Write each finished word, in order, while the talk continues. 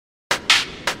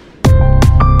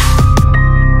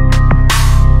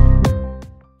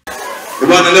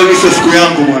Bwana leo ni siku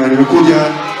yangu bwana, nimekuja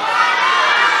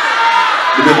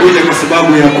kwa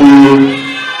sababu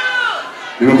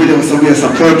ya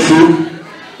support tu,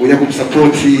 kuja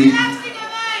kumsupport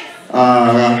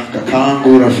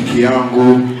kakaangu, rafiki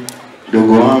yangu,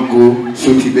 dogo wangu,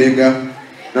 Suti Bega.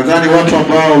 Nadhani watu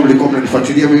ambao mlikuwa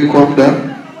mnanifuatilia mimi kwa muda,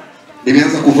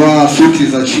 nimeanza kuvaa suti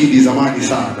za Chidi zamani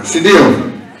sana, si ndio?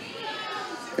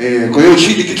 Kwa hiyo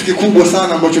Chidi kitu kikubwa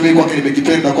sana ambacho mimi kwake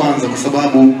nimekipenda kwanza kwa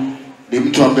sababu ni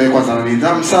mtu ambaye kwanza ana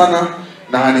nidhamu sana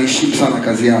na anaheshimu sana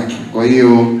kazi yake. Kwa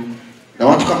hiyo na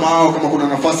watu kama hao, kama kuna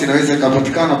nafasi inaweza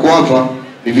ikapatikana kuwapa,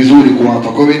 ni vizuri kuwapa.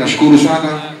 Kwa hiyo nashukuru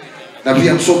sana na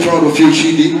pia I'm so proud of you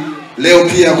Chidi. Leo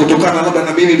pia kutokana labda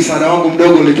na mimi msaada wangu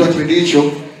mdogo nilitoa kipindi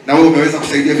hicho, na wewe umeweza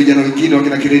kusaidia vijana wengine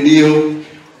wakina Kiredio,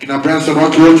 kina Branson,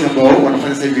 watu wote ambao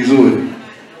wanafanya sasa hivi vizuri.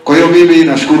 Kwa hiyo mimi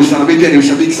nashukuru sana. Mimi pia ni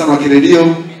mshabiki sana wa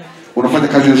Kiredio. Unafanya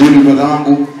kazi nzuri brother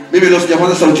wangu. Mimi leo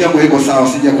sijaanza, sauti yangu haiko sawa,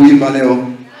 sija kuimba leo.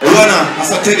 Bwana,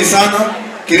 asanteni sana.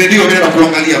 Kiredio mimi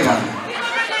nakuangalia pale.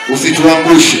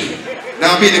 Usituangushe.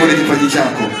 Naamini kwenye kipaji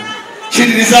chako.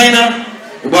 Chidi designer,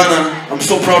 bwana, I'm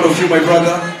so proud of you my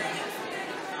brother.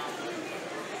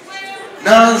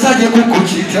 Naanzaje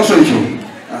kukuchiti hapo hicho?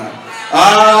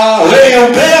 Wewe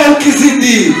upea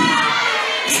ukizidi.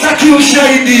 Sitaki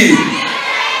ushahidi.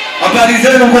 Habari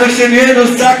zenu, connection yenu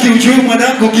sitaki ujue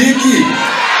mwanangu Gigi.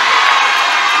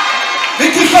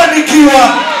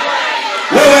 Nikifanikiwa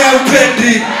wewe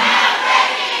haupendi.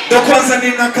 Ndo kwanza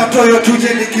nina katoyo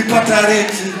tuje nikipata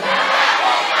renji.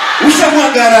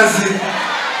 Ushamwangarazi.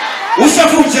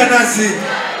 Ushafunja nazi.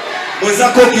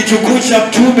 Mwenzako kichukucha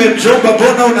mtume mjomba,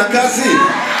 bona una kazi.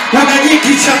 Una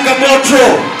nyingi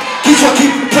changamoto. Kichwa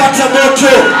kimpata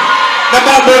moto. Na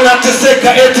bado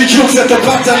nateseka eti Jux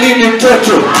atapata lini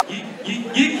mtoto.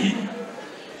 Gigi,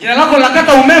 jina lako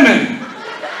lakata umeme.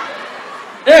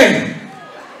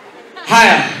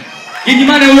 Haya, Gigi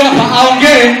mane huyo hapa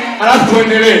aongee alafu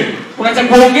tuendelee. Unataka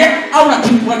kuongea au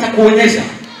unataka kuonyesha?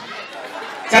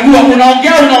 Chagua,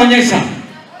 unaongea au unaonyesha?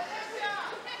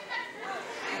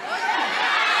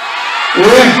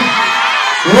 Wewe.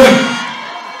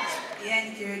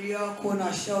 Yani Kiredio kuna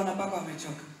show na baba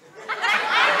amechoka.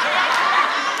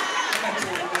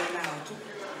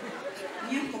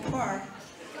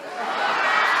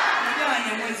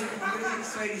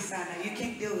 You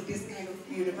can't deal with this kind of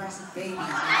universal baby.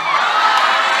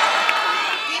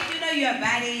 If you know your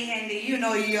body and you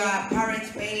know your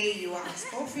parents pay, you are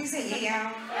school fees,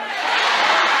 yeah.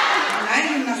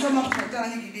 I'm not so much for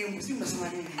telling you to do this.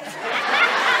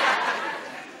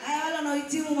 I don't know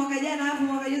if you want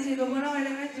to go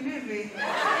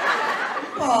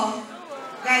Paul,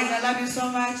 guys, I love you so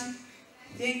much.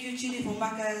 Thank you, Chidi, for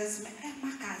Macca's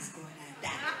going like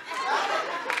that.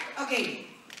 Okay,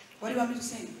 what do you want me to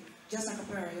sing? Just a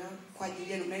cappella, yeah? Quite the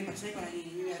yellow name, but I don't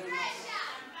know.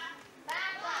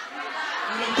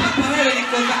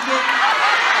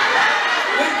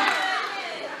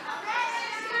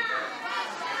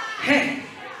 Hey,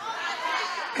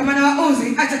 kama na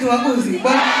wauzi, acha tu wauzi.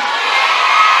 Bwana.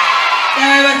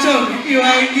 Dawa wachomi,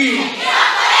 iwaingie.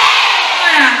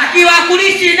 Haya,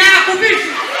 akiwakulishi na kupishi.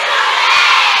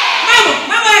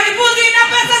 Mama ya kipuzi na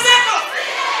pesa zako.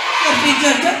 Kupito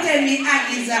tote ni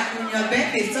agiza kunywa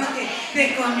bebe sote.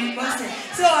 Teko mi bose.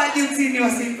 So ajuti ni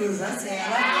wasiku zote.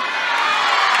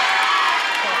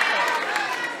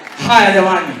 Haya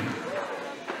jamani.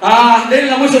 Deni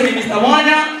la mwisho ni Mr.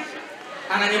 Mwanya.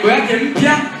 Ana nyimbo yake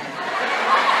mpya.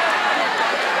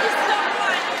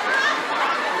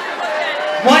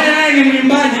 Mwanya naye ni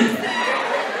mwimbaji.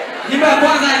 Nyimbo ya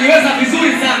kwanza aliweza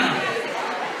vizuri sana.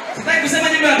 Sitaki kusema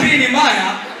nyimbo ya pili ni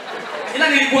mbaya, ila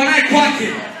nilikuwa naye kwake.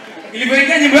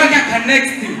 Nilipoingia nyimbo yake aka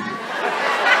next.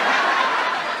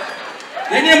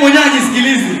 Yaani mwenyewe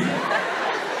ajisikilize.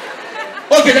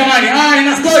 Okay jamani,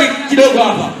 ina story kidogo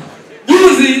hapa.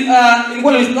 Juzi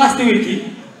ilikuwa last week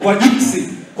kwa Jux.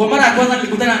 Kwa mara ya kwanza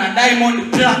nilikutana na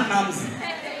Diamond Platnumz.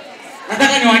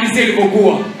 Nataka niwaandisie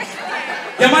ilivyokuwa.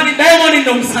 Jamani, Diamond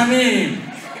ndo msanii.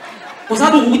 Kwa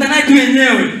sababu kukutana naye tu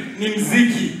yenyewe ni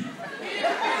muziki.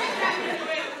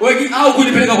 Wewe au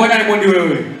kunipeleka kwa Diamond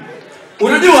wewe.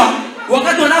 Unajua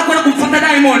wakati wanakwenda kumfuata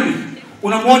Diamond,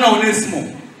 unamuona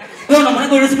Onesmo. Wewe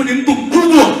unamwona Onesmo ni mtu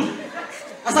mkubwa.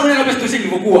 Sasa kuna ile situation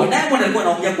ilivyokuwa. Diamond alikuwa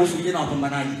anaongea kuhusu vijana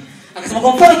wapambanaji. Akasema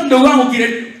kwa mfano mdogo wangu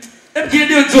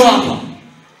Kiredio njoo hapa.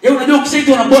 Yeye unajua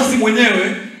ukishaitwa na bosi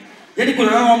mwenyewe, yaani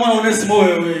kuna mama Onesmo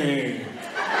wewe.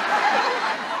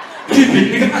 Vipi?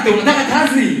 Nikapata unataka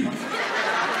kazi?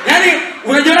 Yaani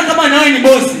unajiona kama nawe ni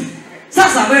bosi.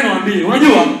 Sasa wewe niambie,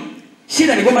 unajua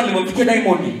shida ni kwamba nilimfikia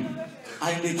Diamond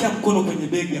aliniwekea mkono kwenye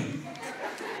bega.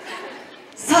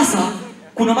 Sasa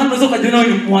kuna maana unaweza kujiona wewe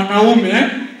ni mwanaume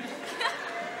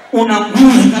una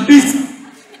nguvu kabisa.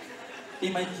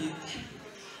 Imagine.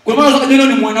 Kwa maana unaweza kujua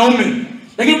ni mwanaume,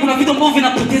 lakini kuna vitu ambavyo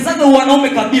vinapotezaga wanaume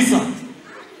kabisa.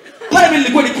 Pale mimi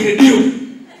nilikuwa nikiredio.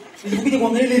 Nilikuja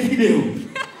kuangalia ile video.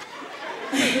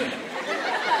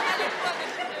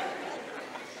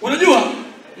 Unajua,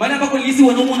 mahali ambapo nilihisi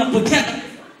wanaume wanapotea.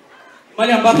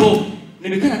 Mahali ambapo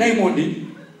nimekaa na Diamond,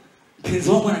 mpenzi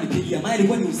wangu ananipigia, mahali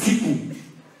ilikuwa ni usiku.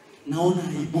 Naona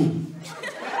aibu.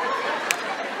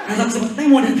 Naanza kusema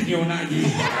Diamond atanionaje?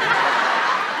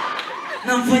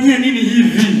 Namfanyia nini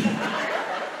hivi?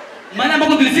 Mahali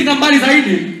ambapo tulifika mbali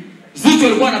zaidi, Zuchu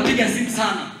alikuwa anapiga simu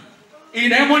sana. Ili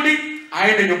Diamond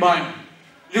aende nyumbani.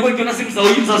 Nilikuwa nikiona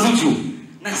simu za Zuchu,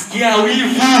 nasikia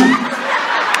wivu.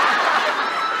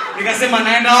 Nikasema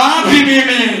naenda wapi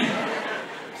mimi?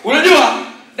 Unajua,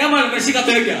 Diamond alimeshika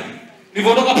bega.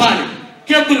 Nilipotoka pale,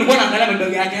 kila mtu alikuwa anaangalia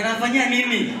mabega yake, anafanyia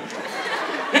nini?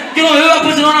 Kila wewe hapo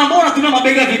unaona mbona unatumia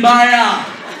mabega vibaya?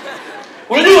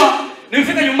 Unajua,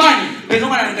 nilifika nyumbani, mpenzi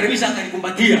wangu ananikaribisha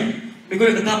akanikumbatia. Nilikuwa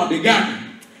nikakaa mabegani.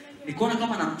 Nikaona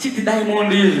kama namchiti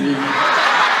Diamond hivi.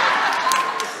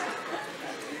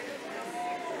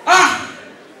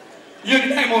 Hiyo ni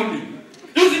Diamond.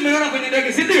 Juzi nimeona kwenye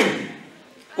ndege, si ndio?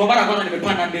 Kwa mara ya kwanza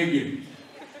nimepanda ndege.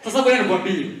 Sasa ngoja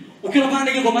nikwambie, ukipanda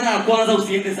ndege kwa mara ya kwanza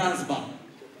usiende Zanzibar.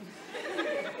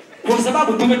 Kwa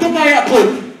sababu tumetoka airport.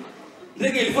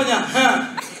 Ndege ilifanya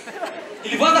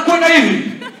ilianza kwenda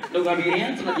hivi. Ndugu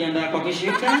abiria, tunajiandaa kwa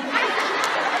kushuka.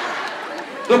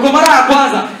 Ndio kwa mara ya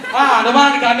kwanza. Ndio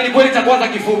maana nikaamini kweli cha kwanza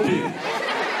kifupi.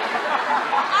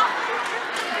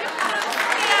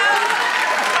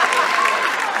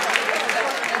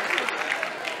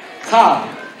 Sawa.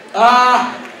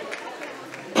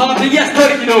 Tunapigia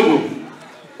story kidogo.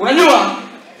 Unajua,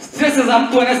 stress za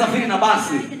mtu anayesafiri na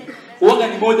basi uoga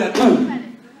ni moja tu.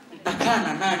 Mtakaa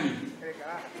na nani?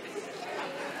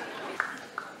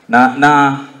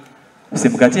 Na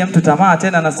usimkatie mtu tamaa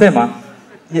tena, anasema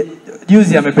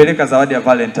juzi amepeleka zawadi ya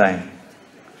Valentine.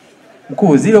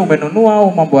 Mkuu, zile umenunua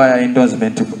au mambo ya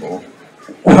endorsement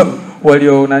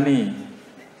walio nani?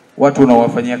 Watu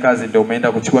unaowafanyia kazi ndio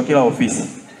umeenda kuchukua kila ofisi.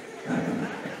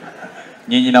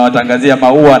 Nyinyi nawatangazia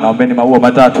maua, naombeni maua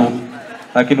 3,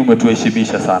 lakini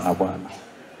umetuheshimisha sana bwana.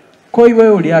 Kwa hiyo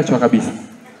wewe uliachwa kabisa.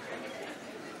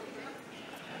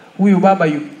 Huyu baba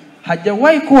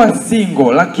hajawahi kuwa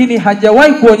single, lakini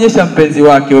hajawahi kuonyesha mpenzi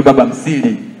wake. Wewe baba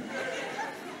msili,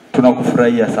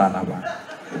 tunakufurahia sana bwana.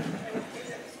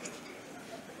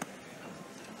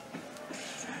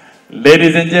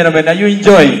 Ladies and gentlemen, are you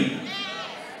enjoying?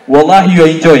 Wallahi you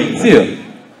are enjoying, sio?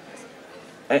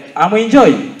 I'm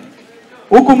enjoying.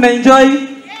 Huku mna enjoy?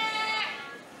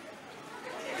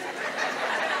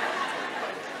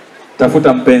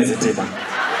 Tafuta mpenzi tena.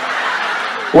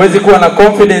 Huwezi kuwa na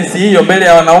confidence hiyo mbele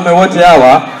ya wanaume wote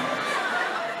hawa.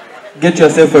 Get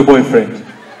yourself a boyfriend.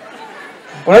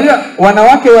 Unajua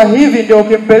wanawake wa hivi ndio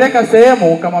ukimpeleka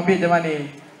sehemu ukamwambia jamani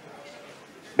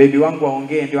baby wangu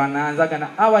aongee, ndio anaanzaga na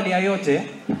awali ya yote.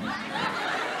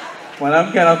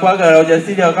 Mwanamke anakuaga na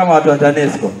ujasiri kama watu wa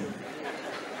TANESCO.